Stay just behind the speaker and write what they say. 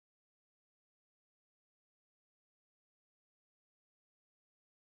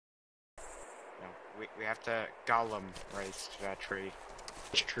We have to Golem race to that tree.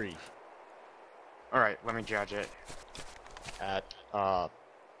 Which tree? Alright, let me judge it. At,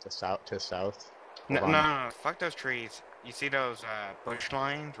 to south? No, fuck those trees. You see those, bush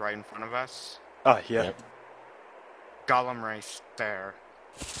lines right in front of us? Ah, yeah. Yep. Golem race there.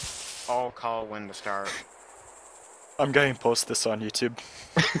 I'll call when to start. I'm going to post this on YouTube.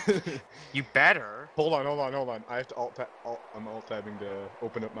 You better. Hold on. I have to I'm alt-tabbing to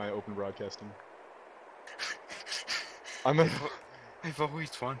open up my open broadcasting. I've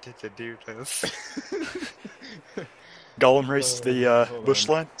always wanted to do this. Golem race the bush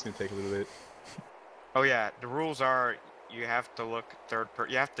line. It's gonna take a little bit. Oh yeah, the rules are you have to look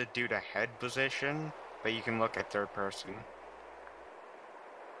you have to do the head position, but you can look at third person.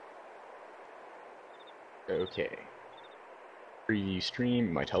 Okay. Preview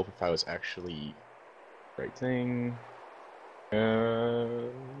stream. Might help if I was actually right thing.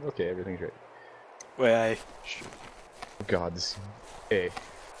 Okay, everything's right. Wait, God, this. Okay.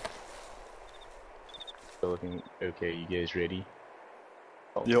 Still looking okay. You guys ready?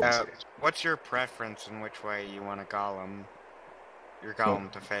 Oh, Yep. What's your preference in which way you want a golem? Your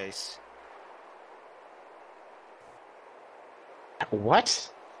golem to face?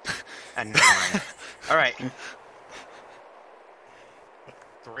 What? And all right.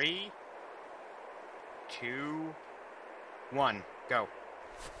 3, 2, 1, go.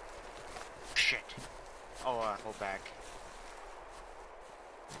 Shit. Oh, hold back.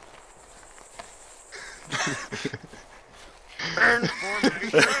 Burn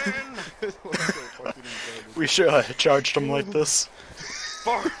formation! we should have charged him like this.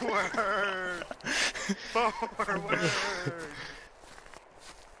 Forward! Forward!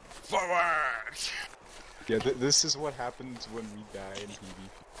 Forward! Yeah, this is what happens when we die in PvP.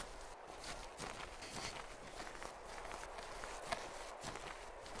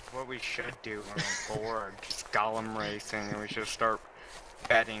 What we should do going forward, just golem racing, and we should start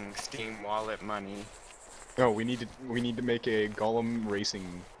betting Steam wallet money. No, we need to make a Golem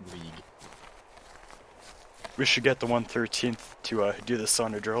racing league. We should get the 113th to do the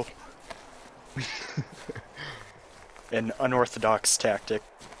sauna drill. An unorthodox tactic.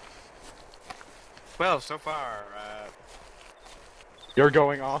 Well, so far, You're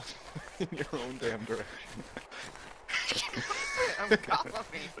going off in your own damn direction. I'm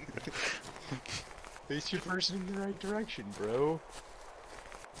goleming. Face your person in the right direction, bro.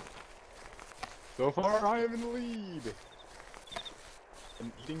 So far, I am in the lead.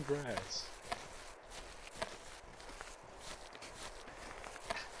 I'm eating grass.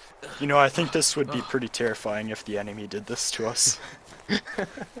 You know, I think this would be pretty terrifying if the enemy did this to us.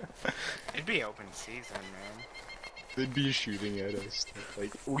 It'd be open season, man. They'd be shooting at us.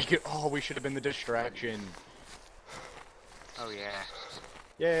 Like, we should have been the distraction. Oh yeah.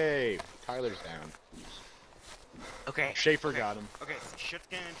 Yay! Tyler's down. Okay. Schaefer got him. Okay, shift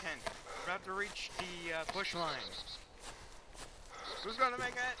scan intent. We're about to reach the bush line. Who's gonna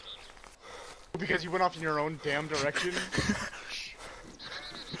make it? Because you went off in your own damn direction?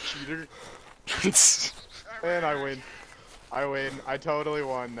 Cheater. And I win. I win. I totally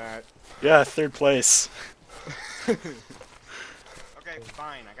won that. Yeah, third place. Okay,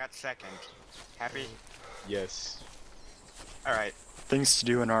 fine. I got second. Happy? Yes. Alright. Things to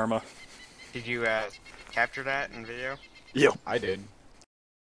do in Arma. Did you capture that in video? Yep. I did.